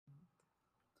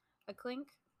A clink.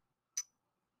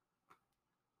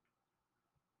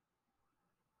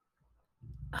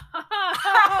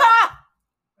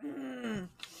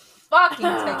 Fucking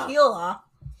tequila.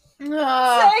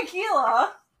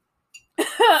 Tequila.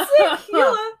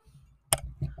 Tequila.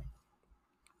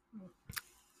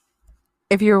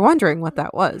 If you were wondering what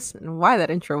that was and why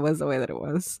that intro was the way that it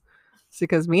was, it's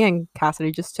because me and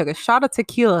Cassidy just took a shot of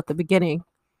tequila at the beginning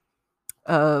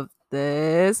of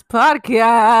this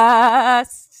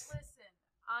podcast. Listen,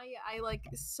 I like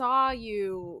saw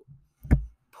you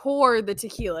pour the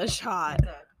tequila shot,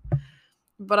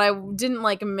 but I didn't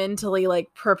like mentally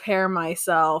like prepare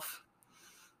myself.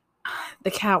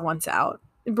 The cat wants out,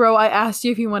 bro. I asked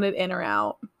you if you wanted in or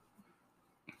out.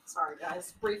 Sorry,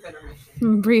 guys. Brief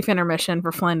intermission. Brief intermission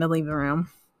for Flynn to leave the room.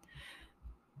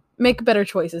 Make better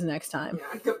choices next time.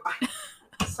 Yeah, goodbye.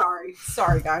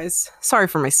 Sorry, guys. Sorry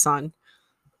for my son.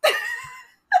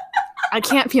 I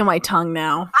can't feel my tongue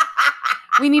now.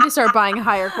 We need to start buying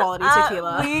higher quality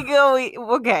tequila.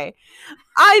 Okay.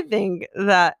 I think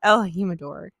that El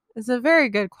Jimador is a very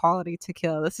good quality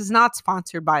tequila. This is not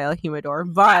sponsored by El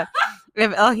Jimador, but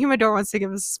if El Jimador wants to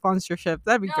give us a sponsorship,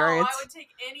 that'd be great. I would take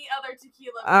any other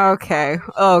tequila. Okay.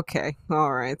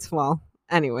 All right. Well,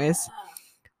 anyways.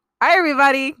 Hi,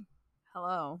 everybody.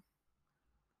 Hello.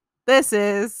 This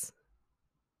is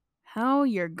How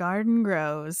Your Garden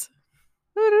Grows.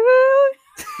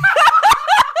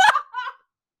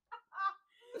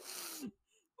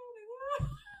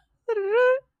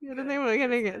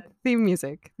 Theme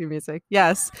music.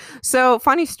 Yes. So,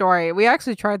 funny story. We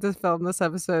actually tried to film this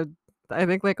episode, I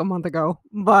think, like a month ago,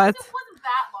 but It wasn't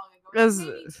that long ago.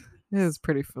 it was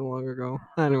pretty long ago.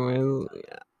 Anyway,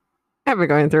 yeah. I've been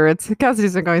going through it.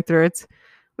 Cassidy's been going through it.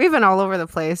 We've been all over the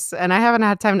place, and I haven't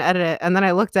had time to edit it. And then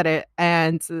I looked at it,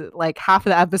 and like half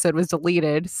of the episode was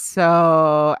deleted.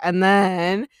 So, and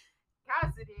then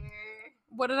Cassidy,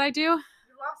 What did I do? you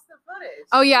lost the footage.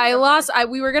 Oh yeah, I lost.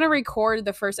 We were gonna record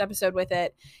the first episode with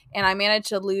it, and I managed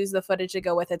to lose the footage to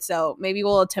go with it. So maybe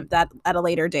we'll attempt that at a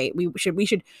later date. We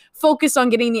should focus on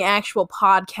getting the actual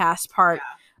podcast part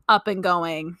up and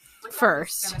going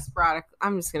first.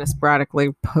 I'm just gonna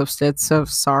sporadically post it. So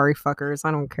sorry, fuckers.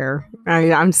 I don't care.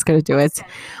 I'm just gonna do it.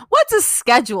 What's a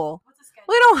schedule?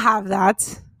 We don't have that.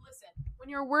 Listen, when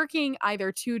you're working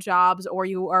either two jobs or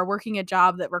you are working a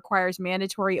job that requires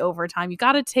mandatory overtime, you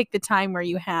got to take the time where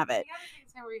you have it.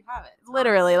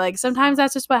 Literally, like sometimes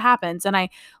that's just what happens. And I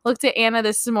looked at Anna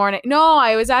this morning. No,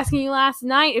 I was asking you last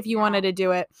night if you wanted to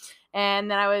do it. And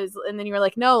then you were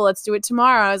like, no, let's do it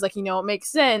tomorrow. I was like, it makes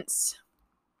sense.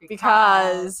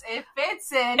 Because it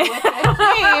fits in with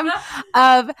the theme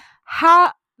of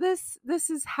how this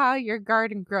is how your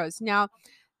garden grows. Now,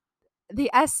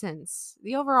 the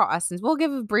overall essence, we'll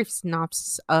give a brief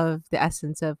synopsis of the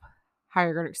essence of how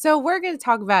your garden. So we're going to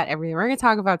talk about everything. We're going to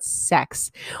talk about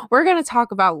sex. We're going to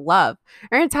talk about love.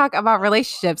 We're going to talk about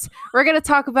relationships. We're going to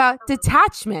talk about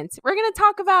detachment. We're going to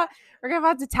talk about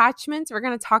detachment. We're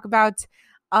going to talk about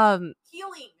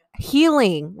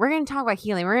healing. We're going to talk about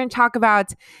healing. We're going to talk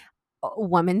about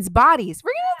women's bodies.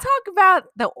 We're going to talk about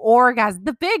the orgasm,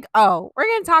 the big O. We're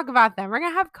going to talk about them. We're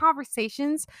going to have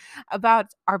conversations about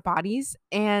our bodies,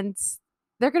 and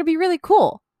they're going to be really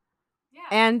cool. Yeah.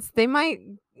 And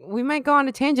we might go on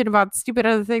a tangent about stupid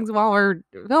other things while we're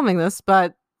filming this,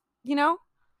 but No,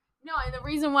 and the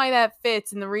reason why that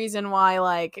fits and the reason why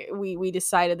like we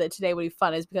decided that today would be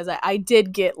fun is because I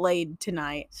did get laid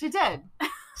tonight. She did.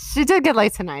 She did get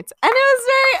laid tonight. And it was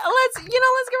very let's give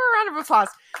her a round of applause.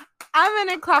 I'm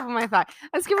gonna clap on my thigh.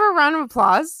 Let's give her a round of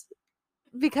applause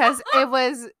because it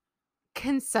was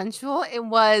consensual. It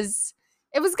was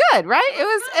good, right? It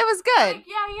was good. Like,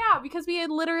 yeah, because we had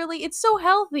literally, it's so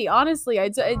healthy, honestly.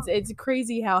 It's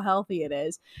crazy how healthy it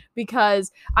is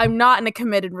because I'm not in a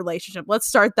committed relationship. Let's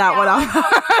start that one off.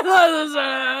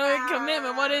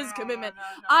 Commitment. What is commitment? No.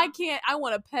 I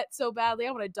want a pet so badly.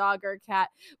 I want a dog or a cat,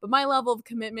 but my level of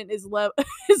commitment is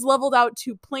leveled out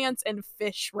to plants and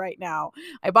fish right now.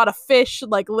 I bought a fish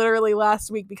like literally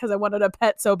last week because I wanted a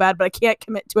pet so bad, but I can't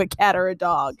commit to a cat or a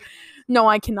dog. No,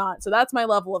 I cannot. So that's my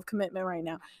level of commitment right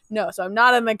now. No, so I'm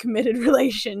not in a committed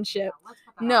relationship.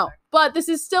 No, but this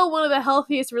is still one of the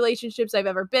healthiest relationships I've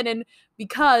ever been in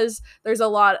because there's a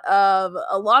lot of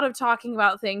talking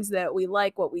about things that we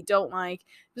like, what we don't like.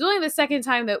 It's only the second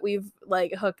time that we've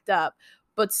like hooked up,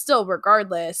 but still,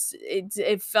 regardless,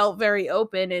 it felt very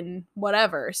open and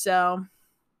whatever. So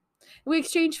we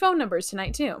exchanged phone numbers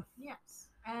tonight too. Yes,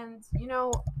 and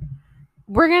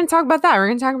we're going to talk about that. We're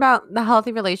going to talk about the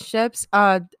healthy relationships.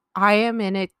 I am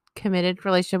in a committed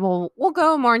relationship. We'll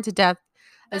go more into depth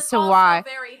as to why.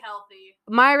 Very healthy.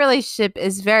 my relationship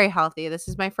is very healthy. This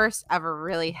is my first ever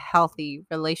really healthy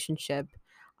relationship.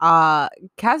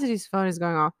 Cassidy's phone is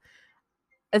going off.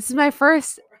 This is my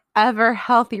first ever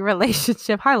healthy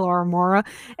relationship. Hi, Laura Mora.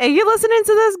 Hey, you listening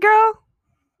to this, girl?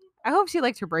 I hope she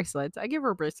liked her bracelets. I give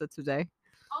her bracelets today.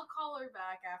 I'll call her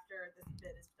back after this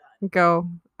bit is done. Go.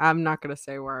 I'm not gonna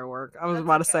say where I work. I was That's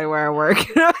about to okay. say where I work.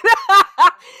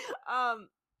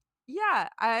 Yeah,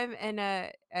 I'm in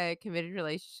a committed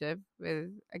relationship with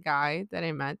a guy that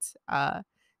I met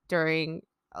during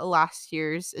last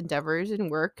year's endeavors in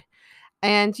work.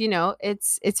 And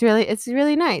it's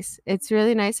really nice. It's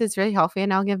really nice. It's really healthy.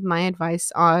 And I'll give my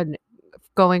advice on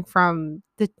going from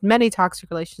the many toxic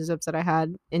relationships that I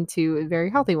had into a very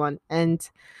healthy one and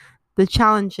the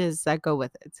challenges that go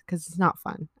with it, because it's not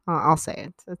fun. I'll say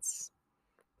it. It's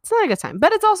not a good time,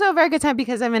 but it's also a very good time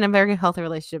because I'm in a very healthy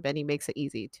relationship and he makes it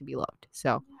easy to be loved.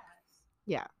 So,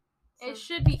 yeah. It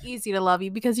should be easy to love you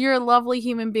because you're a lovely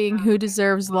human being who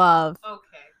deserves love.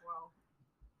 Okay, well.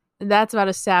 That's about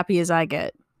as sappy as I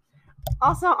get.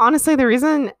 Also, honestly, the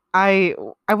reason I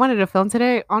wanted to film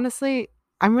today, honestly,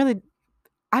 I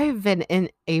have been in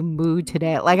a mood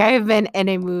today. Like, I have been in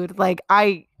a mood. Like,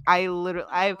 I've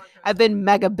been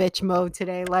mega bitch mode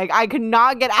today. Like, I could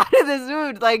not get out of this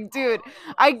mood. Like, dude,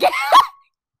 I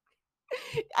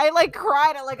like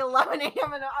cried at like 11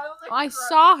 a.m. and I was like, I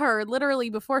saw her literally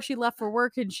before she left for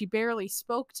work and she barely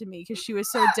spoke to me because she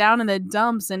was so down in the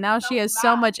dumps, and now she has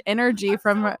so much energy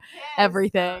from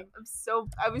everything.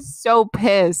 I was so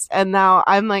pissed, and now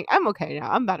I'm like, I'm okay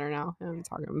now. I'm better now. I'm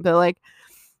talking, but like,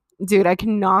 dude, I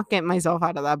cannot get myself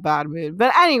out of that bad mood.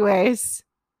 But anyways,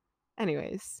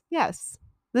 yes,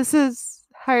 this is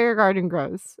how your garden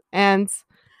grows, and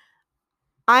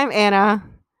I'm Anna,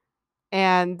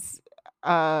 and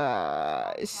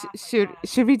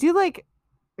should we do like,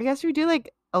 I guess we do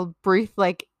like a brief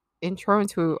like intro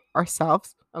into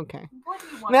ourselves? Okay. What do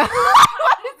you want? What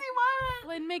does he want?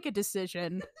 Lynn, make a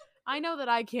decision. I know that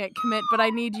I can't commit, but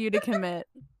I need you to commit.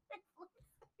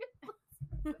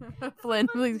 Flynn,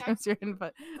 please give us your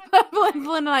input. Flynn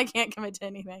and I can't commit to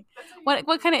anything.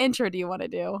 What kind of intro do you want to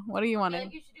do? What do you want to?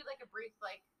 You should do like a brief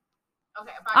like.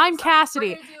 Okay. I'm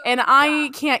Cassidy, and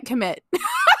I can't commit.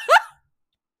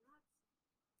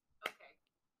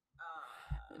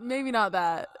 Maybe not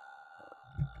that.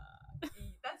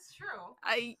 That's true.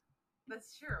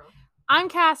 That's true. I'm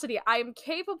Cassidy. I'm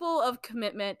capable of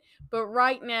commitment, but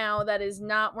right now that is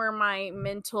not where my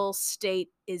mental state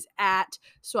is at.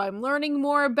 So I'm learning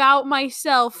more about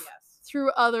myself through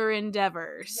other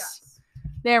endeavors. Yes.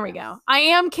 There we go. I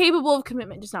am capable of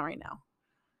commitment, just not right now.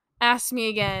 Ask me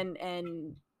again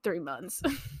in 3 months.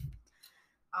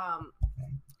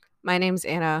 My name's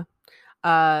Anna.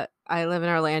 I live in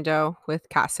Orlando with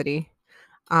Cassidy.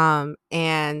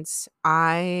 And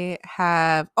I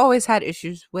have always had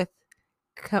issues with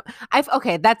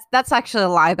that's actually a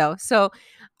lie though. So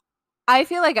I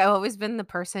feel like I've always been the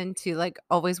person to like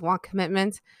always want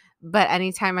commitment, but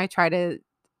anytime I try to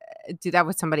do that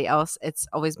with somebody else, it's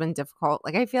always been difficult.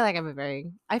 Like I feel like I'm a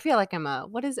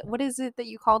what is it that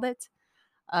you called it?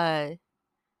 The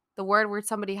word where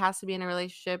somebody has to be in a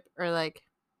relationship, or like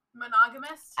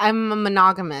monogamous? I'm a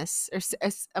monogamous, or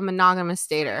a monogamous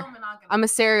dater. I'm a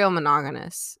serial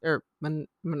monogamous, or I'm a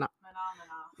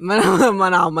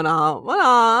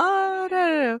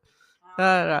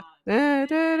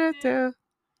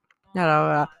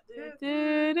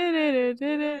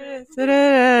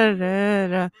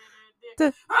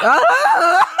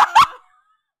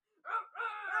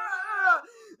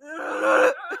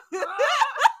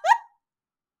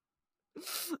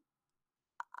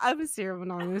serial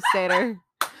monogamous dater.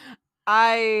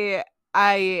 I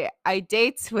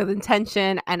date with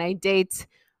intention, and I date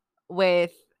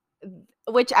with,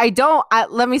 which I don't.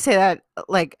 Let me say that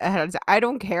like ahead of time, I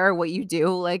don't care what you do.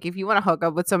 Like if you want to hook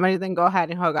up with somebody, then go ahead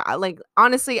and hook up. Like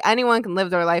honestly, anyone can live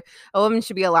their life. A woman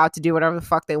should be allowed to do whatever the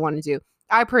fuck they want to do.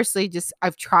 I personally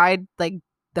I've tried like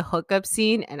the hookup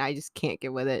scene and I just can't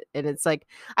get with it. And it's like,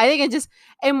 I think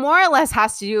it more or less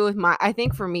has to do with I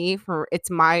think for me, it's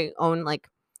my own like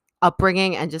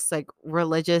upbringing and just like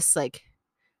religious like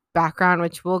background,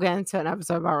 which we'll get into an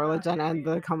episode about religion and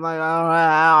the come like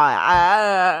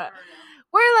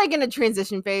we're like in a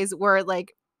transition phase where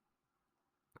like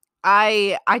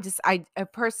I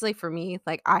personally, for me,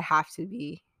 like I have to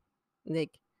be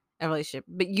like a relationship,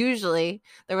 but usually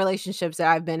the relationships that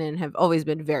I've been in have always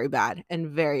been very bad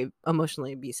and very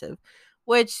emotionally abusive,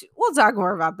 which we'll talk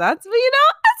more about that. But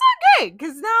it's okay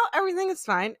because now everything is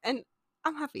fine and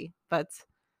I'm happy. But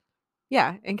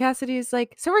yeah, and Cassidy is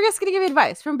like, so we're just gonna give you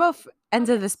advice from both ends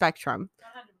of the spectrum.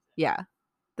 100%. Yeah,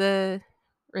 we're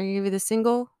gonna give you the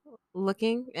single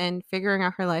looking and figuring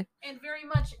out her life.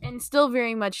 And still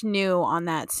very much new on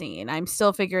that scene. I'm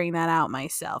still figuring that out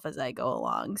myself as I go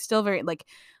along. Still very, like,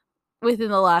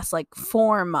 within the last, like,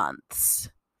 4 months,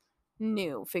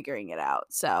 new figuring it out.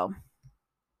 So,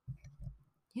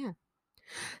 yeah.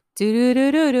 Do do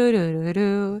do do do do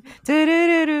do do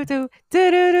do do do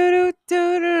do do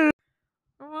do do.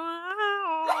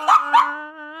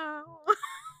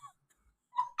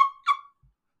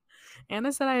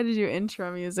 Anna said I had to do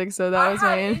intro music, so that was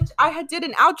my. I did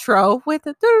an outro with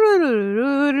a do do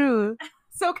do do.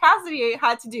 So Cassidy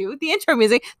had to do the intro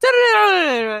music.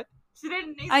 She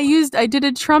didn't. I did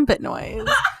a trumpet noise.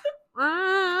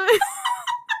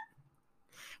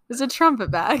 There's a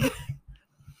trumpet bag.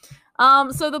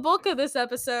 So the bulk of this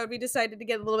episode, we decided to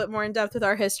get a little bit more in depth with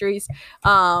our histories,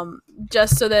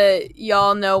 just so that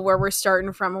y'all know where we're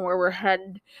starting from and where we're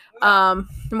headed, and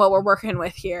what we're working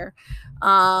with here,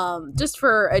 just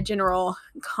for a general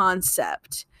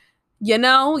concept. You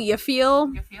know, you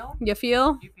feel. You feel? You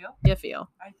feel? You feel? You feel.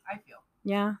 I feel.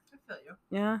 Yeah. I feel you.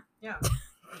 Yeah. Yeah.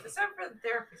 Except for the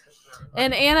therapy session.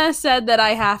 And Anna said that I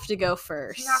have to go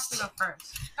first. You have to go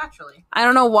first. Naturally. I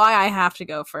don't know why I have to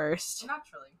go first.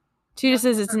 Naturally. She just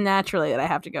says it's naturally that I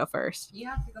have to go first. You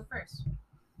have to go first.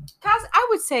 I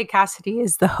would say Cassidy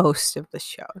is the host of the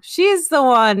show. She's the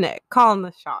one calling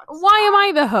the shots. Why am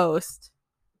I the host?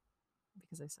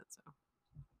 Because I said so.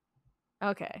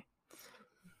 Okay.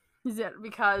 Is it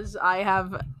because I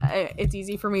have it's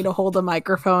easy for me to hold a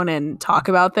microphone and talk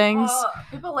about things?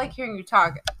 People like hearing you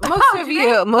talk. Most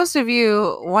of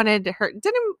you wanted her.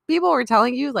 Didn't people were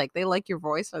telling you like they like your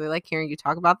voice or they like hearing you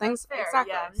talk about things?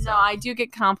 Exactly. Yeah. So. No, I do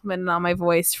get complimented on my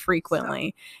voice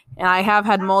frequently, and I have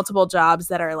had multiple jobs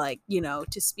that are like, you know,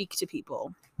 to speak to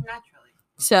people. Naturally.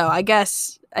 So I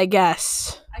guess. Oh,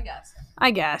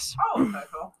 okay,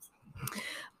 cool.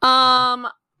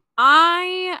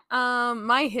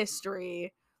 My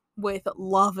history with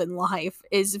love and life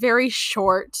is very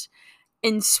short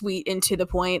and sweet and to the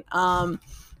point.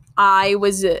 I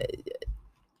was, I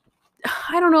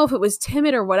don't know if it was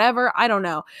timid or whatever. I don't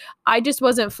know. I just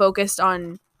wasn't focused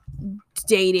on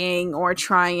dating or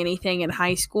trying anything in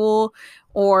high school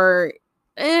or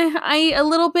a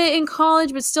little bit in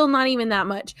college, but still not even that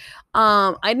much.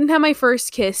 I didn't have my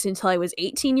first kiss until I was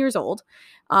 18 years old.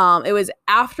 It was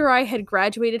after I had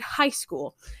graduated high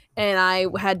school and I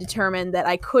had determined that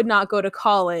I could not go to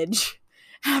college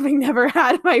having never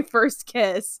had my first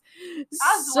kiss.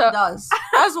 One does.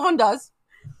 As one does.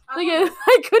 Like,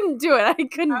 I couldn't do it. I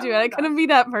couldn't be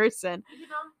that person.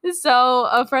 So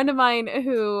a friend of mine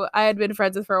who I had been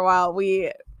friends with for a while, we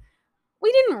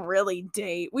didn't really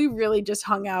date. We really just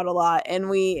hung out a lot. And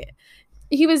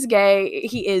he was gay.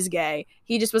 He is gay.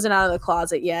 He just wasn't out of the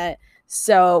closet yet.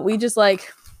 So we just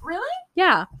like... Really?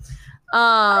 Yeah.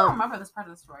 I don't remember this part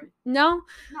of the story. No?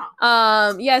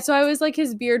 Yeah, so I was like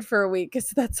his beard for a week because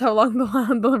that's how long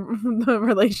the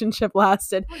relationship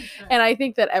lasted. And I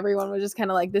think that everyone was just kind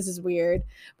of like, this is weird.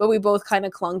 But we both kind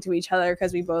of clung to each other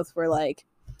because we both were like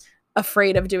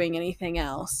afraid of doing anything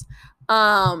else.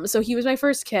 So he was my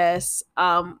first kiss,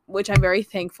 which I'm very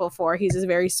thankful for. He's a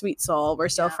very sweet soul. We're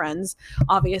still friends,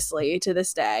 obviously, to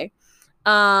this day.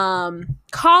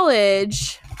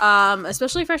 College,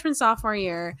 especially freshman, sophomore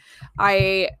year,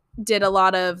 I did a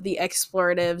lot of the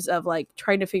exploratives of like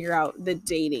trying to figure out the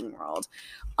dating world.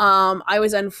 I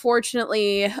was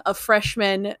unfortunately a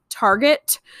freshman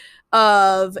target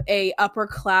of a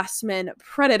upperclassman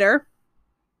predator.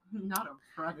 Not a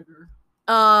predator.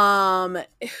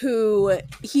 Who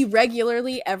he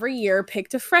regularly every year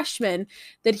picked a freshman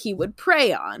that he would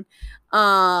prey on.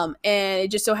 And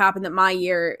it just so happened that my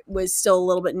year was still a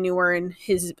little bit newer in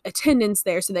his attendance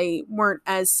there, so they weren't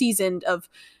as seasoned of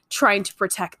trying to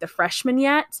protect the freshmen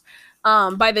yet.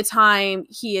 By the time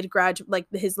he had graduated, like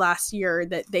his last year,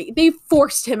 that they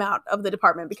forced him out of the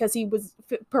department because he was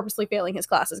purposely failing his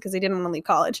classes because he didn't want to leave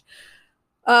college.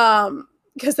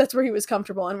 Because that's where he was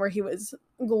comfortable and where he was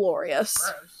glorious.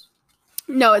 Gross.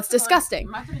 No, it's disgusting.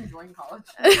 Imagine enjoying college.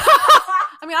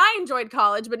 I mean, I enjoyed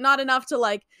college, but not enough to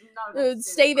like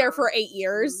stay there for 8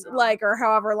 years, like, or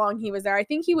however long he was there. I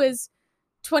think he was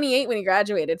 28 when he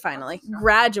graduated finally.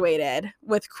 Graduated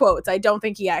with quotes. I don't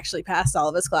think he actually passed all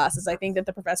of his classes. I think that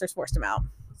the professors forced him out.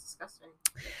 That's disgusting.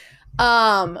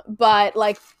 But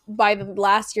like by the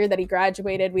last year that he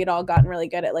graduated, we had all gotten really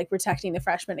good at like protecting the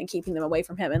freshmen and keeping them away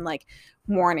from him and like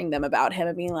warning them about him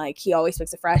and being like, he always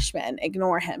picks a freshman,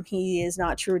 ignore him. He is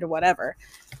not true to whatever.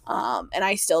 And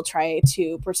I still try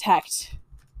to protect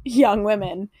young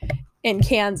women in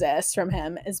Kansas from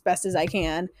him as best as I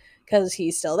can because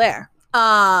he's still there.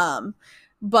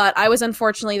 But I was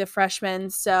unfortunately the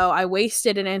freshman, so I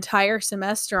wasted an entire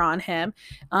semester on him.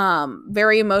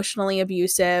 Very emotionally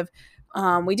abusive.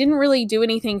 We didn't really do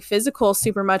anything physical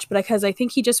super much, but because I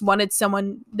think he just wanted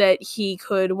someone that he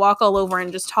could walk all over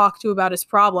and just talk to about his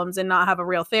problems and not have a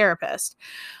real therapist.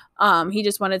 He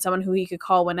just wanted someone who he could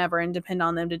call whenever and depend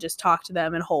on them to just talk to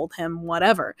them and hold him,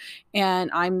 whatever. And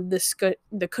I'm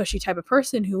the cushy type of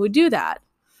person who would do that.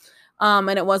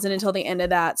 And it wasn't until the end of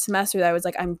that semester that I was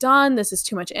like, I'm done. This is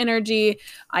too much energy.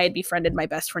 I had befriended my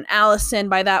best friend Allison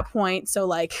by that point. So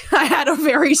like I had a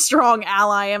very strong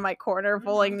ally in my corner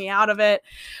pulling me out of it.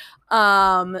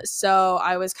 So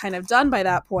I was kind of done by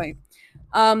that point.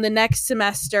 The next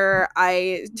semester,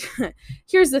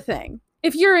 here's the thing.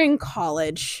 If you're in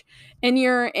college and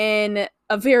you're in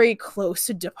a very close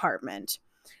department,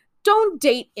 don't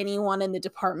date anyone in the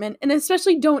department, and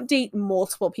especially don't date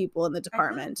multiple people in the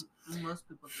department. Most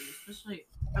people do, especially.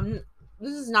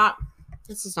 This is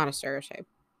not a stereotype,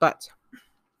 but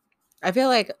I feel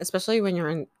like, especially when you're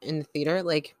in the theater,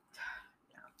 like,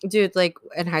 dude, like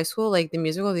in high school, like the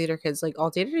musical theater kids, like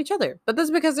all dated each other, but that's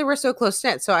because they were so close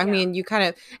knit. So I mean, you kind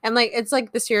of, and like it's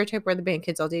like the stereotype where the band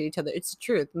kids all date each other. It's the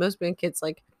truth. Most band kids,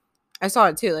 like, I saw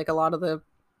it too. Like a lot of the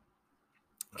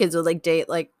kids would like date,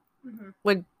 like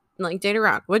would like date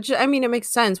around, which I mean, it makes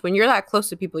sense when you're that close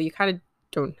to people. You kind of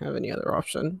don't have any other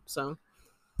option. So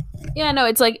yeah, no,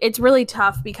 it's like it's really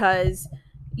tough because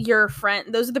your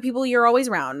friend, those are the people you're always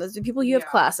around. Those are the people you have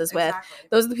classes with.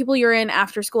 Those are the people you're in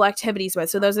after school activities with.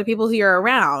 So those are the people who you're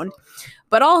around.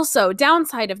 But also,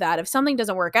 downside of that, if something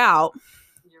doesn't work out,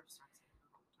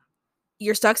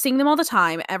 you're stuck seeing them all the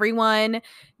time. Everyone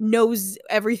knows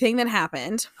everything that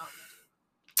happened.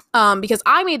 Because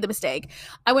I made the mistake.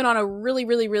 I went on a really,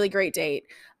 really, really great date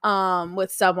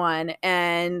with someone,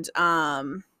 and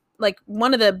like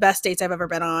one of the best dates I've ever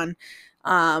been on.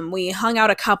 We hung out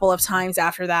a couple of times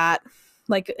after that.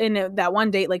 Like in that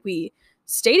one date, like we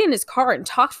stayed in his car and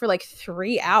talked for like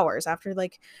 3 hours after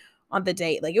like on the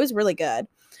date. Like it was really good.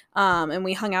 And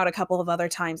we hung out a couple of other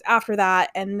times after that,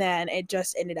 and then it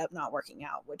just ended up not working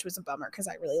out, which was a bummer because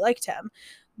I really liked him.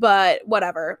 But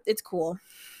whatever, it's cool.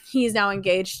 He's now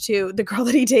engaged to the girl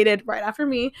that he dated right after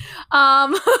me. It's just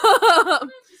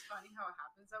funny how it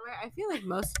happens that way. I feel like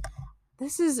most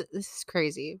this is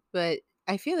crazy, but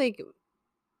I feel like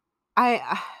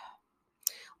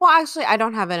well, actually, I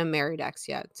don't have a married ex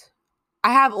yet.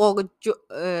 I have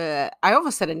I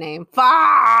almost said a name.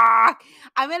 Fuck!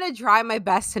 I'm gonna try my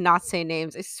best to not say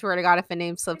names. I swear to God, if a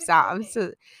name slips out, I'm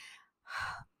so.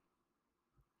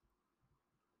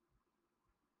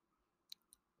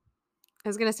 I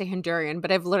was gonna say Honduran,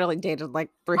 but I've literally dated like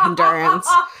 3 Hondurans.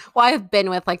 Well, I've been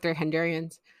with like 3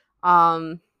 Hondurans.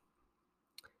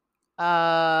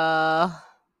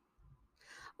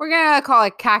 We're gonna call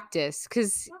it Cactus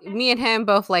because me and him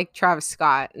both like Travis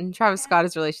Scott, and Travis Scott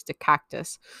is related to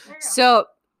Cactus. So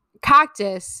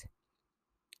Cactus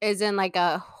is in like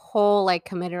a whole like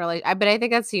committed relationship, but I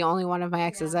think that's the only one of my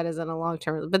exes that is in a long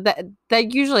term. But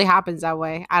that usually happens that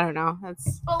way. I don't know.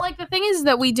 Well, like the thing is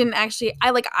that we didn't actually.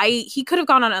 He could have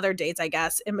gone on other dates, I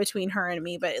guess, in between her and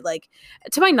me, but like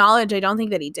to my knowledge, I don't think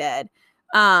that he did.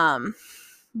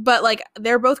 But like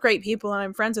they're both great people, and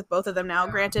I'm friends with both of them now.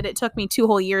 Granted, it took me 2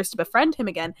 whole years to befriend him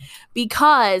again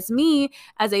because me,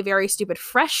 as a very stupid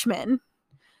freshman,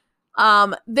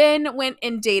 then went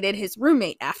and dated his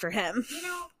roommate after him.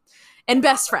 And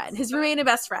best friend. His roommate and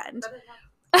best friend.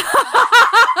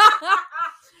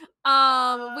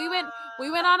 We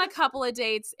went on a couple of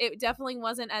dates. It definitely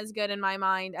wasn't as good in my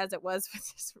mind as it was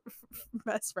with his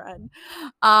best friend.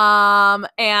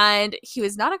 And he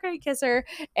was not a great kisser.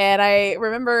 And I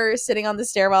remember sitting on the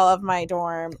stairwell of my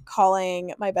dorm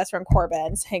calling my best friend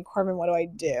Corbin, saying, Corbin, what do I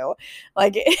do?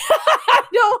 Like, I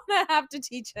don't want to have to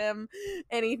teach him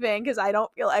anything because I don't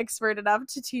feel expert enough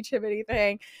to teach him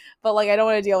anything. But like, I don't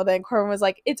want to deal with it. And Corbin was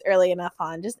like, it's early enough,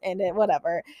 hon. Just end it,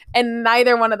 whatever. And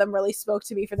neither one of them really spoke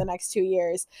to me for the next 2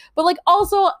 years. But like,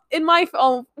 also in my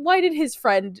why did his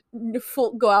friend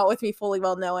go out with me fully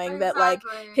well knowing that like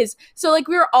so like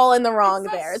we were all in the wrong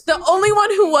there. The only one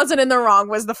who wasn't in the wrong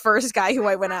was the first guy who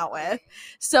I went out with.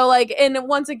 So like, and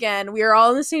once again, we were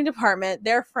all in the same department.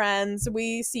 They're friends.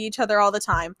 We see each other all the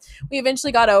time. We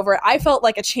eventually got over it. I felt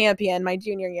like a champion my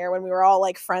junior year when we were all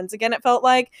like friends again, it felt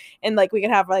like, and like we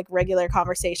could have like regular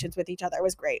conversations with each other. It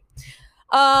was great.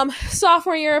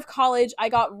 Sophomore year of college, I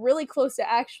got really close to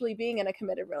actually being in a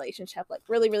committed relationship, like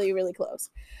really, really, really close.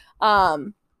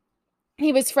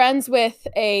 He was friends with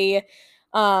with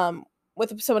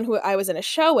someone who I was in a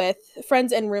show with,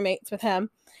 friends and roommates with him.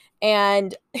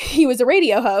 And he was a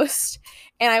radio host,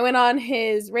 and I went on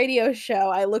his radio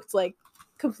show. I looked like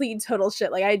complete and total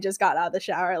shit. Like I just got out of the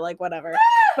shower, like whatever.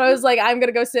 But I was like, I'm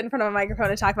gonna go sit in front of a microphone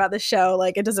and talk about this show.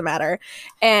 Like it doesn't matter.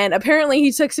 And apparently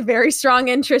he took some very strong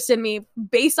interest in me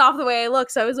based off the way I look.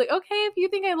 So I was like, okay, if you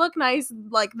think I look nice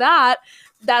like that,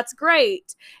 that's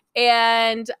great.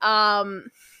 And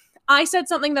I said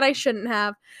something that I shouldn't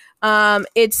have.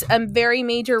 It's a very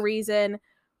major reason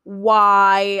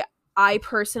why I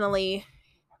personally.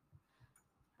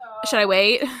 Should I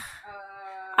wait?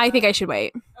 I think I should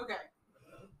wait. Okay.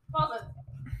 Pause it.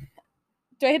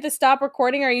 Do I hit the stop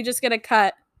recording or are you just going to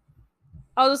cut?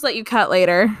 I'll just let you cut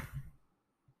later.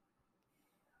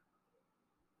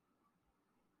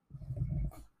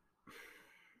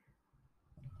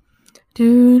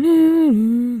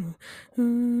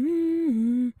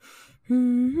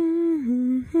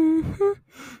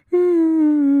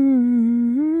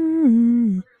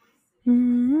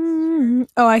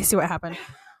 Oh, I see what happened.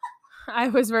 I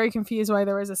was very confused why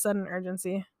there was a sudden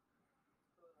urgency.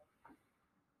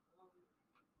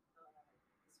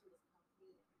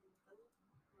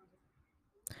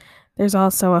 There's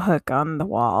also a hook on the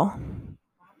wall.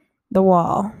 The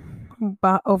wall.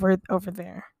 Over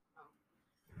there.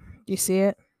 Do you see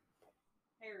it?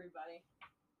 Hey, everybody.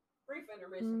 Brief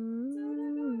intermission.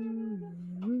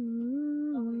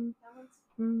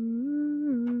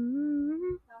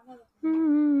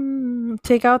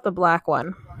 Take out the black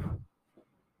one.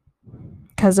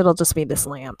 Because it'll just be this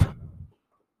lamp.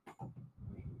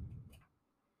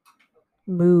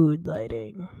 Mood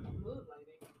lighting.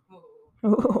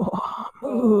 Oh,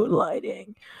 mood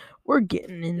lighting. We're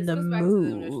getting in the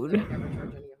mood.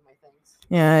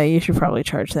 Yeah, you should probably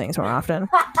charge things more often.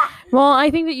 Well, I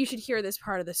think that you should hear this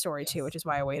part of the story too, which is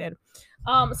why I waited.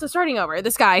 So starting over,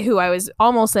 this guy who I was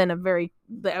almost in a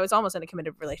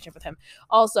committed relationship with him.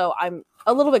 Also, I'm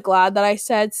a little bit glad that I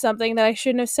said something that I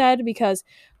shouldn't have said because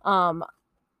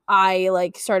I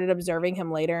like started observing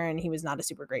him later and he was not a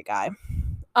super great guy.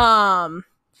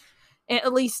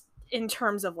 At least in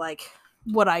terms of like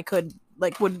what I could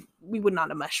like we would not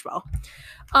have meshed well.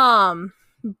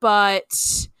 But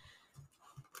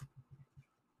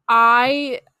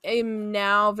I am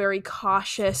now very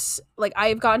cautious. Like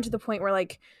I've gotten to the point where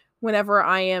like whenever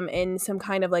I am in some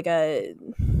kind of like a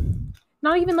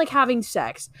not even like having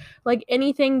sex, like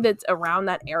anything that's around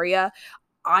that area,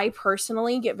 I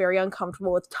personally get very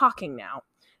uncomfortable with talking now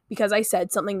because I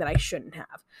said something that I shouldn't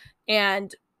have.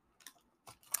 And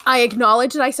I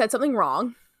acknowledge that I said something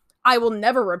wrong. I will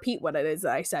never repeat what it is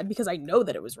that I said because I know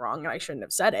that it was wrong and I shouldn't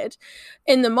have said it.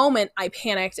 In the moment, I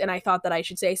panicked and I thought that I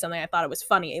should say something. I thought it was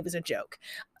funny. It was a joke.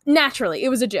 Naturally, it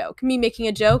was a joke. Me making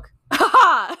a joke.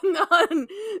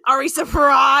 Are we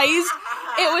surprised?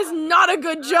 It was not a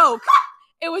good joke.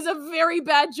 It was a very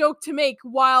bad joke to make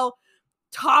while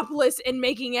topless and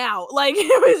making out. Like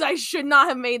I should not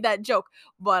have made that joke,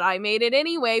 but I made it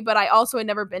anyway. But I also had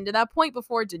never been to that point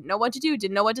before, didn't know what to do,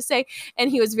 didn't know what to say, and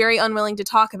he was very unwilling to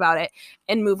talk about it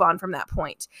and move on from that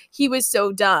point. He was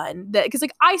so done that because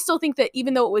like I still think that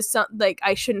even though it was like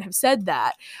I shouldn't have said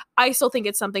that, I still think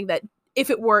it's something that if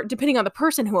it were depending on the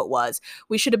person who it was,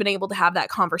 we should have been able to have that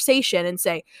conversation and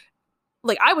say,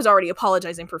 like I was already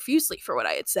apologizing profusely for what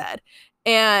I had said,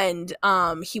 and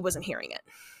he wasn't hearing it.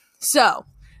 So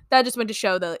that just went to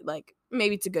show that, like,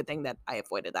 maybe it's a good thing that I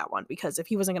avoided that one because if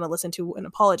he wasn't going to listen to an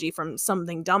apology from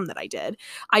something dumb that I did,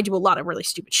 I do a lot of really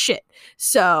stupid shit.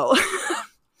 So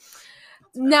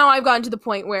now I've gotten to the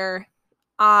point where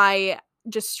I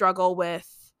just struggle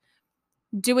with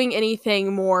doing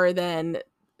anything more than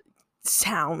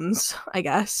sounds, I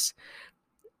guess,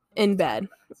 in bed.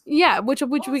 Yeah, which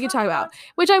we could talk about,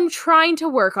 which I'm trying to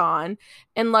work on.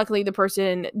 And luckily the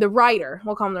writer,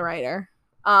 we'll call him the writer,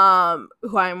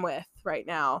 who I'm with right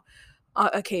now,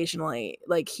 occasionally,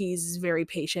 like he's very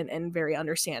patient and very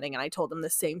understanding. And I told him the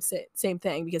same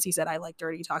thing because he said, I like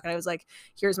dirty talk. And I was like,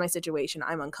 here's my situation.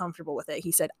 I'm uncomfortable with it.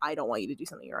 He said, I don't want you to do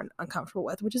something you're uncomfortable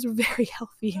with, which is very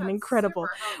healthy and incredible,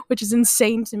 which is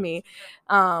insane to me.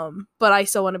 But I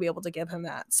still want to be able to give him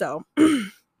that. So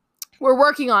we're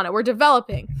working on it. We're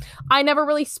developing. I never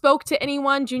really spoke to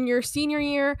anyone junior, senior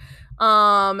year.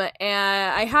 And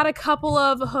I had a couple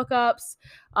of hookups.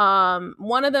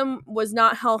 One of them was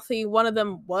not healthy. One of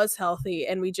them was healthy,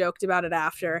 and we joked about it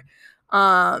after.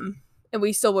 And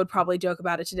we still would probably joke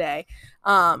about it today.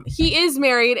 He is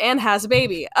married and has a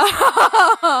baby.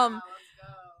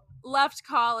 Left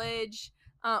college.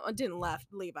 Didn't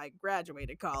leave. I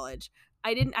graduated college.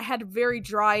 I had a very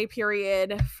dry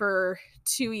period for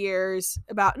 2 years.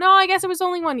 I guess it was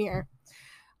only 1 year.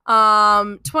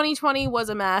 2020 was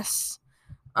a mess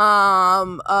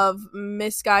of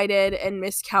misguided and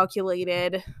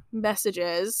miscalculated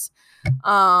messages.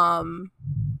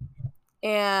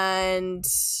 And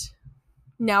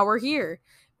now we're here,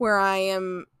 where I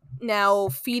am now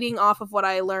feeding off of what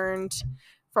I learned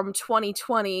from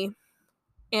 2020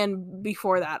 and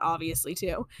before that, obviously,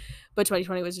 too. But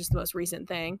 2020 was just the most recent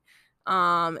thing.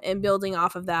 And building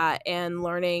off of that and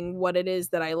learning what it is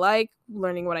that I like,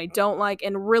 learning what I don't like,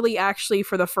 and really actually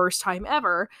for the first time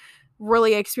ever,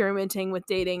 really experimenting with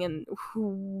dating and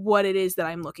what it is that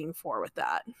I'm looking for with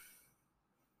that.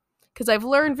 Because I've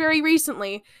learned very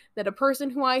recently that a person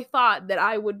who I thought that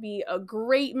I would be a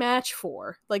great match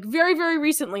for, like very, very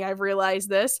recently I've realized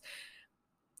this,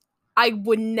 I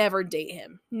would never date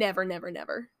him. Never, never,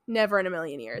 never. Never in a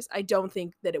million years. I don't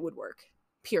think that it would work.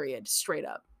 Period. Straight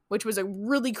up. Which was a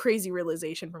really crazy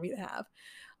realization for me to have.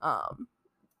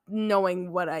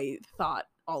 Knowing what I thought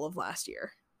all of last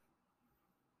year.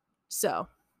 So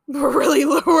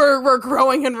we're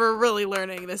growing and we're really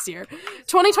learning this year.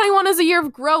 2021 is a year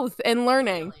of growth and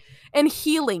learning and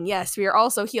healing. Yes, we are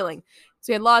also healing.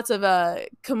 So we had lots of I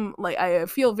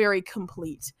feel very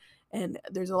complete, and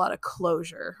there's a lot of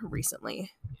closure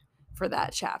recently for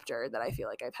that chapter that I feel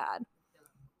like I've had.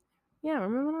 Yeah, we're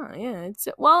moving on. Yeah,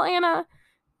 well, Anna,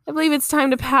 I believe it's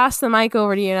time to pass the mic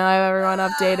over to you now. I have everyone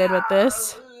updated with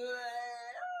this.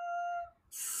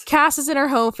 Cass is in her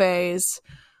hoe phase,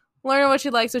 learning what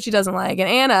she likes, what she doesn't like, and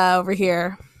Anna over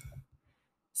here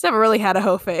has never really had a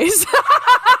hoe phase.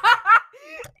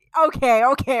 Okay,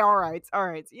 all right.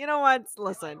 You know what?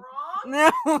 Listen.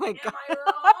 No, oh my God.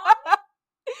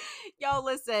 Yo,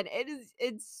 listen,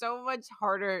 it's so much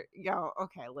harder.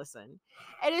 Okay, listen.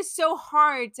 It is so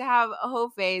hard to have a hoe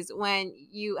phase when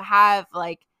you have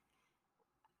like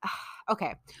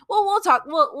okay. Well, we'll talk.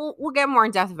 We'll get more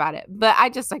in depth about it. But I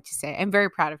just like to say I'm very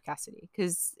proud of Cassidy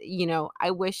because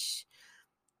I wish.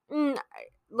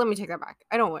 Let me take that back.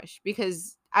 I don't wish,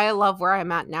 because I love where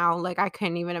I'm at now. Like I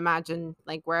couldn't even imagine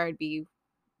like where I'd be.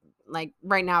 Like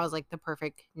right now is like the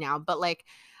perfect now, but like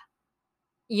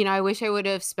I wish I would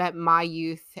have spent my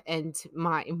youth and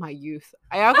my youth.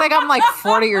 I act like I'm like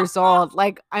 40 years old.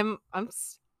 Like I'm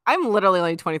literally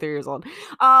only 23 years old.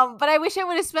 But I wish I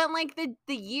would have spent like the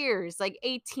years, like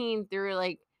 18 through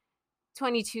like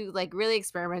 22, like really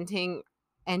experimenting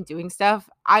and doing stuff.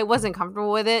 I wasn't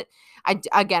comfortable with it. I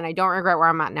don't regret where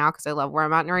I'm at now because I love where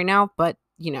I'm at right now. But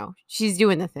she's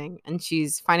doing the thing and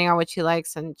she's finding out what she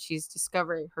likes and she's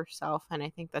discovering herself. And I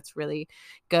think that's really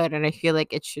good. And I feel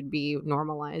like it should be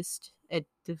normalized. It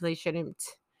definitely shouldn't.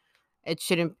 It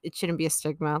shouldn't be a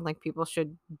stigma. Like people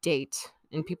should date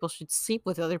and people should sleep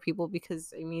with other people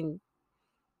because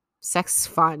sex is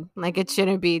fun. Like it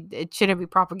shouldn't be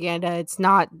propaganda. It's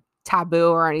not taboo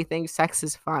or anything. Sex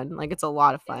is fun. Like it's a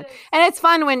lot of fun. And it's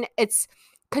fun when it's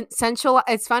consensual.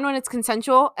 It's fun when it's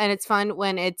consensual, and it's fun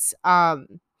when it's the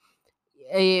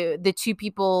two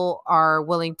people are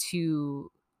willing to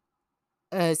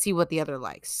see what the other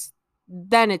likes.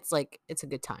 Then it's like it's a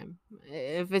good time.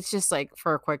 If it's just like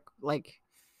for a quick, like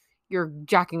you're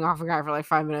jacking off a guy for like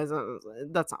 5 minutes,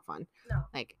 that's not fun. No.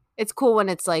 Like it's cool when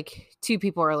it's like two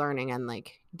people are learning and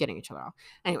like getting each other off.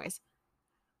 Anyways,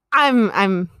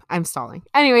 I'm stalling.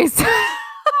 Anyways.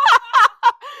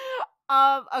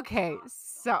 Okay,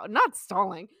 so not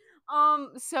stalling.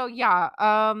 So yeah,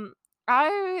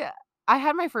 I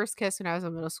had my first kiss when I was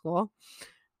in middle school.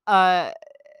 To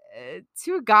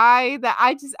a guy that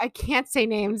I can't say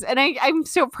names, and I'm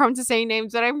so prone to saying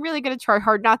names, but I'm really gonna try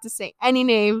hard not to say any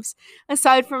names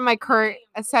aside from my current.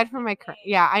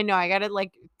 Yeah, I know I gotta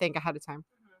like think ahead of time.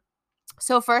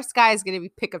 So first guy is going to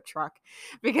be pickup truck,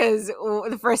 because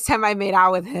the first time I made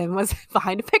out with him was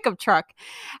behind a pickup truck,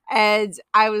 and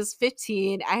I was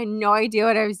 15. I had no idea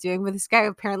what I was doing, but this guy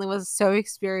apparently was so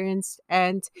experienced,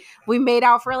 and we made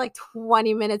out for like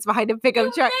 20 minutes behind a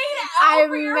pickup truck. I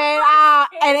made out,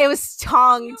 and it was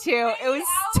tongue too. It was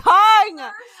tongue.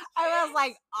 I was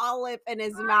like all lip in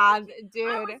his mouth, dude.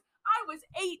 I was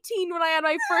 18 when I had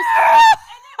my first.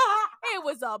 It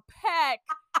was a peck.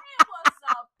 It was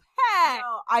a peck.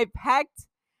 No, I pecked,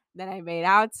 then I made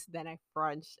out, then I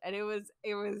frunched, and it was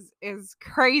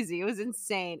crazy. It was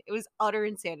insane. It was utter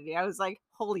insanity. I was like,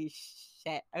 holy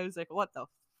shit. I was like, what the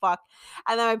fuck?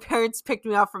 And then my parents picked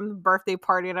me up from the birthday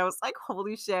party, and I was like,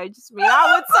 holy shit, I just made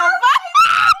out with somebody.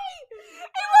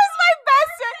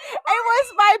 It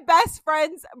was my best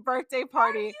friend's birthday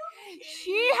party.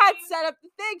 She had set up the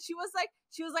thing. She was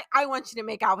like, I want you to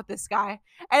make out with this guy.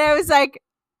 And I was like,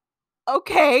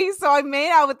 okay. So I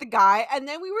made out with the guy, and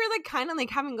then we were like kind of like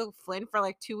having a fling for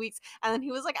like 2 weeks, and then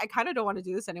he was like, I kind of don't want to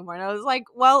do this anymore. And I was like,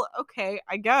 well, okay,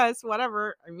 I guess,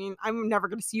 whatever. I mean, I'm never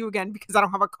gonna see you again because I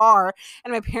don't have a car,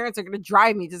 and my parents are gonna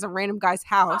drive me to some random guy's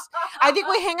house. I think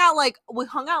we hung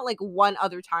out like one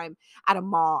other time at a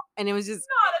mall, and it was just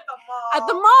Not at the mall. at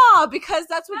the mall because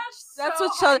that's what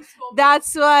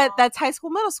that's high school,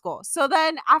 middle school. So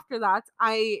then after that,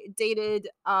 I dated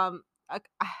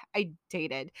I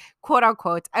dated, quote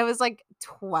unquote. I was like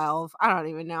 12. I don't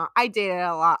even know. I dated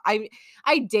a lot. I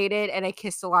dated and I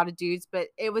kissed a lot of dudes, but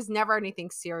it was never anything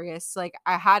serious. Like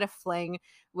I had a fling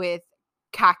with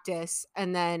Cactus,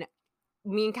 and then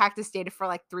me and Cactus dated for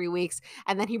like 3 weeks,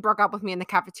 and then he broke up with me in the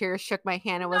cafeteria, shook my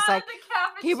hand, and was like,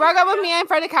 he broke up with me in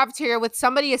front of the cafeteria with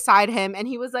somebody aside him, and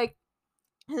he was like,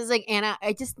 Anna,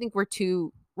 I just think we're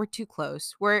too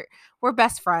close. We're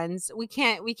best friends. We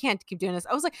can't keep doing this.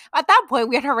 I was like, at that point,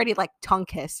 we had already like tongue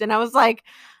kissed, and I was like,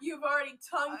 you've already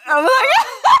tongue kissed. I was like,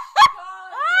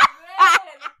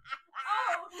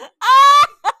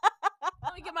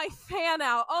 Let me get my fan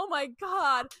out. Oh my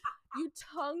god, you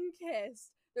tongue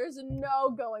kissed. There's no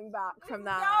going back from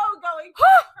that. No going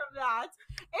back from that.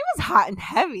 It was hot and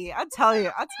heavy. I'll tell you.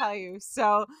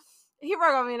 So he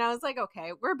broke up with me, and I was like,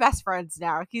 okay, we're best friends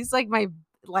now. He's like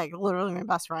literally my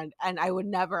best friend, and I would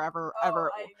never ever I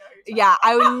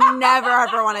would never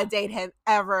ever want to date him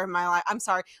ever in my life. I'm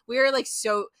sorry. We're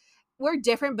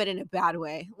different, but in a bad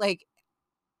way. Like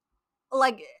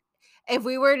if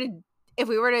we were to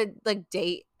like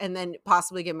date and then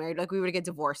possibly get married, like we would get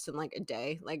divorced in like a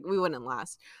day. Like we wouldn't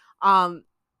last. And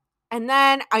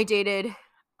then I dated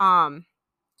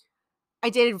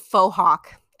Faux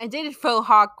Hawk. I dated Faux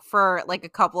Hawk for like a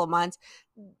couple of months.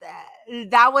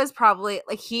 That was probably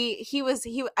like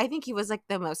I think he was like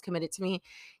the most committed to me.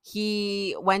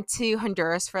 He went to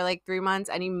Honduras for like 3 months,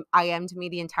 and he IM'd me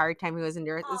the entire time he was in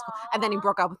Honduras. And then he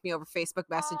broke up with me over Facebook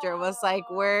Messenger. It was like,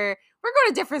 we're going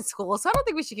to different schools, so I don't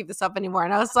think we should keep this up anymore.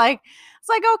 And I was like,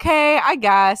 okay, I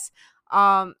guess.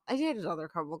 I dated other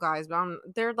couple guys, but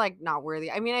they're like not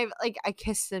worthy. I mean, I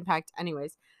kissed in fact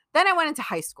anyways. Then I went into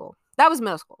high school. That was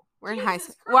middle school. We're in high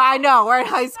school. Well, I know we're in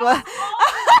high school.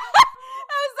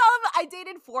 I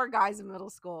dated 4 guys in middle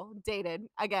school. Dated,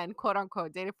 again, quote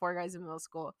unquote, dated 4 guys in middle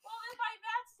school. Well, then by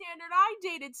that standard, I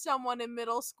dated someone in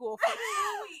middle school for 2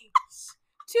 weeks.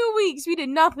 2 weeks. We did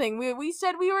nothing. We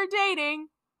said we were dating.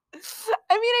 I mean,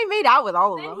 I made out with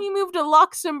all of them. Then he moved to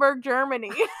Luxembourg,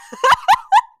 Germany.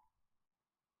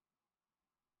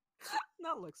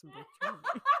 Not Luxembourg, Germany.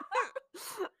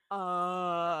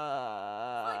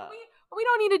 We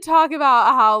don't need to talk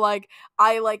about how like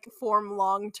I like form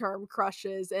long-term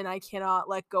crushes and I cannot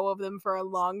let go of them for a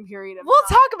long period of time. We'll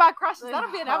talk about crushes. That'll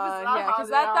be an episode. Yeah, because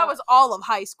that was all of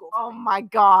high school. Oh my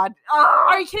god.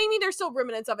 Are you kidding me? There's still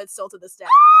remnants of it still to this day.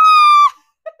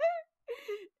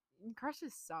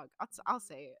 Crushes suck. I'll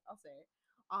say it.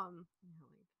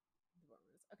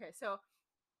 Okay, so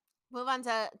move on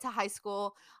to high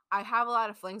school. I have a lot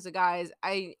of flings with guys.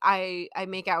 I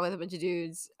make out with a bunch of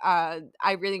dudes. I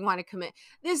really want to commit.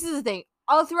 This is the thing.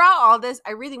 Throughout all this,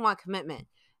 I really want commitment,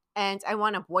 and I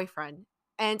want a boyfriend.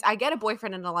 And I get a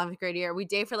boyfriend in 11th grade year. We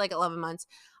date for like 11 months.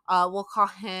 We'll call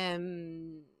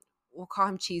him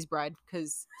Cheese Bread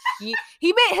because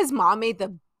his mom made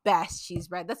the best cheese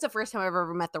bread. That's the first time I've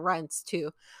ever met the Runts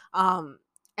too. And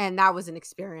that was an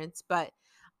experience. But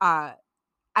I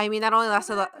mean, that only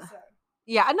lasted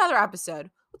another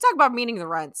episode. We'll talk about meeting the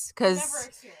Runts because never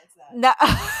experienced that. I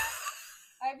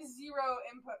have zero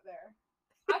input there.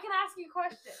 I can ask you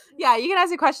questions. Yeah, you can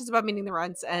ask me questions about meeting the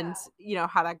Runts and you know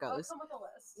how that goes. I'll come with a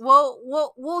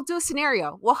list. We'll do a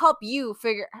scenario. We'll help you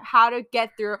figure how to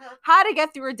get through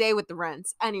a day with the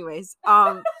Runts. Anyways,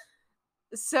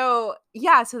 so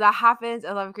that happens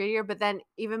 11th grade year. But then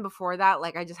even before that,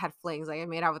 like I just had flings. Like I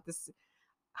made out with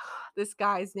this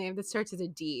guy's name that starts with a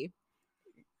D.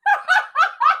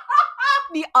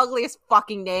 The ugliest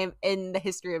fucking name in the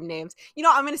history of names. You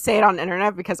know, I'm gonna say it on the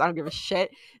internet because I don't give a shit.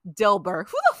 Dilber.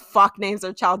 Who the fuck names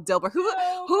their child Dilber?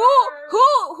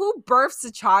 Who births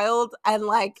a child and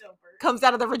like Dilber comes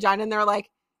out of the vagina and they're like,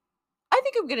 I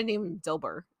think I'm gonna name him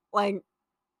Dilber. Like,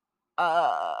 that's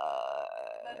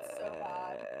so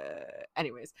bad.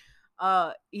 Anyways,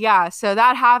 so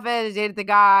that happened. I dated the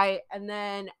guy, and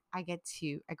then I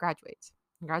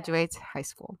graduate high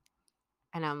school,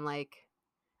 and I'm like,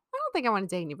 I don't think I want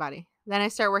to date anybody. Then I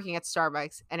start working at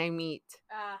Starbucks, and I meet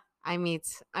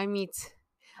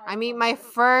my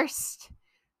first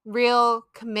real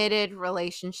committed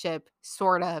relationship,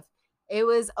 sort of. It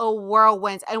was a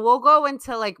whirlwind, and we'll go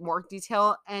into like more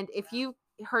detail. And if you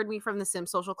heard me from the Sim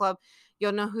Social Club,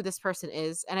 you'll know who this person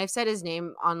is. And I've said his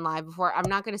name on live before. I'm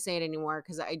not going to say it anymore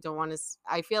because I don't want to.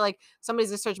 I feel like somebody's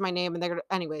going to search my name and they're going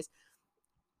to. Anyways,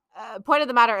 point of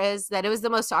the matter is that it was the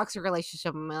most toxic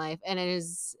relationship in my life. And it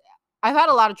is. I've had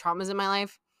a lot of traumas in my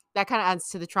life. That kind of adds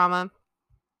to the trauma.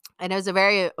 And it was a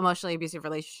very emotionally abusive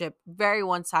relationship, very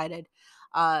one-sided,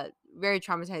 very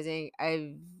traumatizing.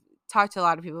 I've talked to a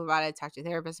lot of people about it, talked to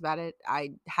therapists about it.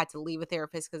 I had to leave a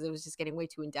therapist because it was just getting way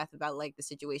too in depth about like the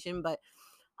situation. But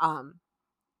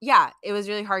yeah, it was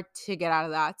really hard to get out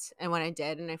of that. And when I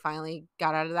did, and I finally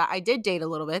got out of that, I did date a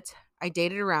little bit. I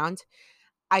dated around.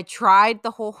 I tried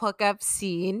the whole hookup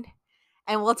scene,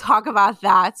 and we'll talk about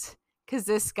that because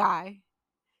this guy,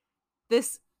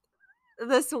 this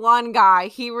one guy,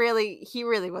 he really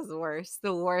was the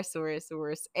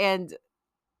worst. And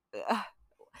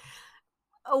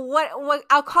what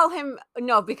I'll call him,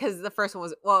 no, because the first one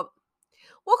was, well,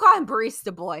 we'll call him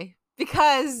Barista Boy,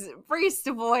 because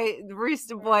Barista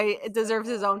Boy deserves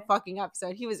his own fucking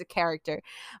episode. He was a character.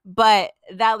 But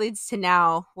that leads to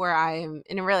now where I am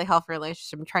in a really healthy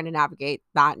relationship. I'm trying to navigate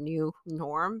that new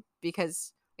norm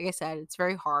because, like I said, it's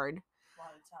very hard.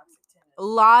 A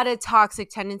lot of toxic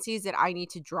tendencies that I need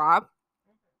to drop.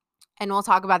 And we'll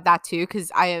talk about that too,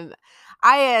 because I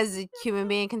as a human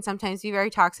being can sometimes be very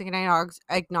toxic, and I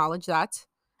acknowledge that.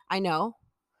 I know.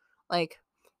 Like,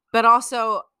 but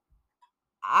also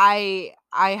I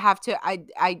have to I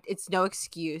it's no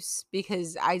excuse,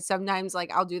 because I sometimes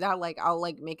like I'll do that, like I'll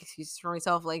like make excuses for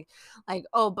myself, like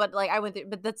oh, but like I went through,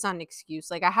 but that's not an excuse.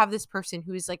 Like I have this person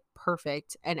who's like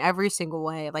perfect in every single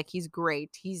way. Like he's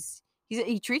great.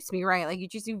 He treats me right. Like he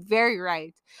treats me very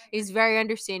right. He's a very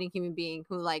understanding human being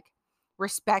who like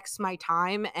respects my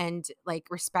time and like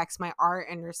respects my art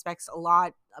and respects a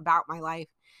lot about my life.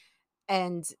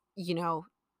 And you know,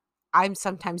 I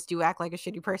sometimes do act like a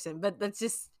shitty person, but that's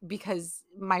just because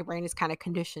my brain is kind of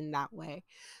conditioned that way.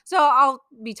 So I'll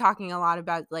be talking a lot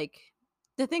about like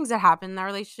the things that happen in that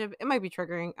relationship. It might be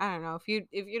triggering. I don't know. If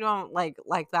you don't like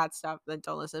that stuff, then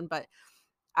don't listen. But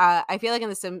I feel like in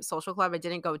the Sims Social Club, I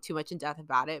didn't go too much in depth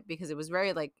about it because it was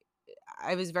very like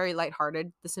I was very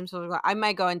lighthearted. The Sims Social Club. I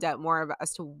might go in depth more about,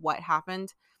 as to what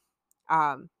happened.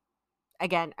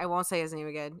 Again, I won't say his name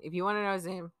again. If you want to know his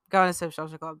name, go to Sims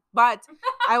Social Club. But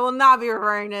I will not be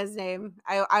referring to his name.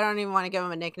 I don't even want to give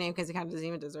him a nickname because he kind of doesn't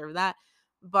even deserve that.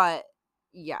 But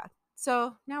yeah.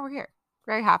 So now we're here.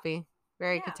 Very happy.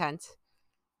 Very content.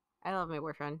 I love my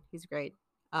boyfriend. He's great.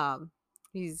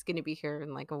 He's gonna be here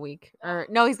in like a week. Or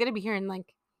no, he's gonna be here in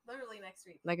like literally next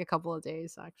week. Like a couple of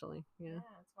days, actually. Yeah.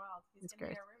 It's wild. It's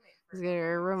great. He's gonna be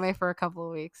a roommate for a couple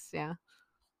of weeks. Yeah.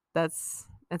 That's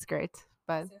great.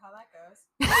 But see how that goes.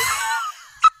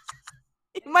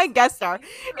 He might guest star.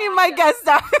 He might guest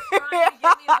star.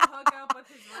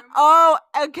 Oh,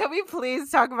 and can we please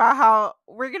talk about how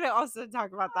we're gonna also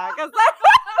talk about that, because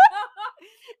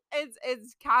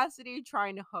it's Cassidy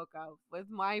trying to hook up with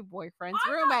my boyfriend's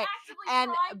roommate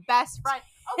and best friend.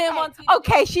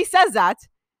 Okay, she says that.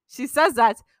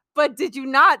 But did you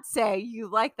not say you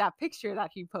like that picture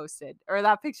that he posted, or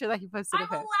that picture that he posted of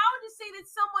him? I'm allowed to say that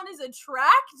someone is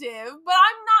attractive, but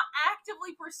I'm not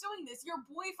actively pursuing this. Your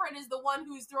boyfriend is the one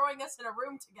who's throwing us in a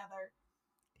room together.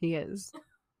 He is.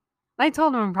 I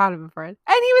told him I'm proud of him for it.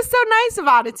 And he was so nice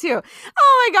about it too.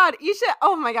 Oh my god, you should.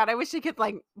 Oh my god, I wish I could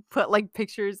like put like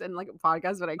pictures in like a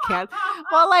podcast, but I can't.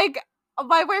 Well, like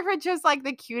my boyfriend chose like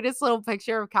the cutest little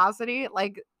picture of Cassidy,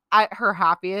 like at her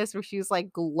happiest, where she was like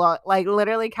like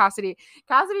literally Cassidy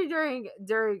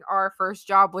during our first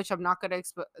job, which I'm not gonna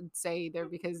say either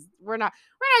because we're not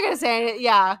gonna say it.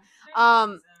 Yeah.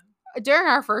 During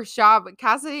our first job,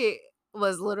 Cassidy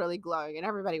was literally glowing, and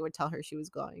everybody would tell her she was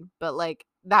glowing. But like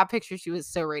that picture, she was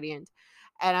so radiant,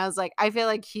 and I was like, I feel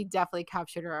like he definitely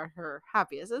captured her at her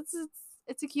happiest.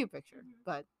 It's a cute picture,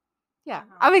 but yeah,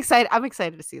 I'm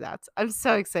excited to see that. I'm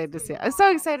so excited to see it. I'm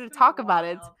so excited to talk about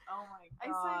it.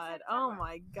 Oh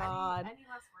my god.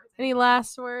 Any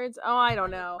last words? Oh, I don't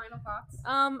know. Final thoughts?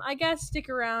 I guess stick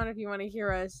around if you want to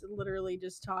hear us literally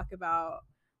just talk about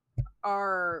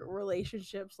our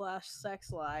relationship /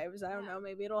 sex lives. I don't know.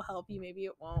 Maybe it'll help you. Maybe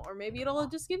it won't. Or maybe it'll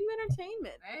just give you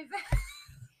entertainment.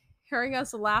 Hearing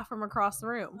us laugh from across the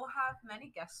room. We'll have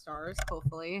many guest stars,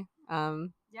 hopefully. Yeah,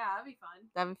 that'd be fun.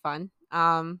 That'd be fun.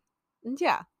 And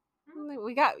yeah,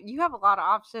 you have a lot of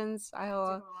options. I have a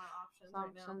lot of options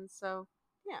right now. So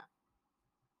yeah,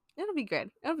 it'll be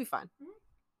good. It'll be fun.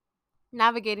 Mm-hmm.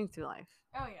 Navigating through life.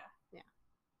 Oh yeah.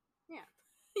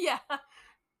 Yeah.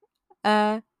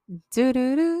 Yeah. Do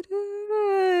do do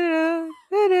do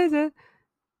do do.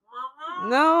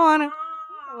 No one.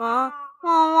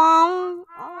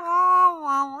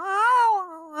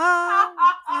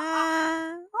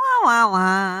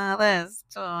 There's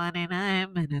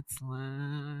 29 minutes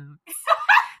left.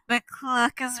 The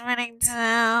clock is running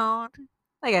down.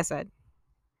 Like I said,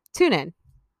 tune in.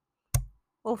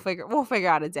 We'll figure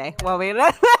out a day. Well, we'll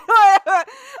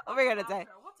figure out a day.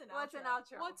 What's an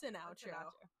outro?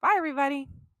 Bye, everybody.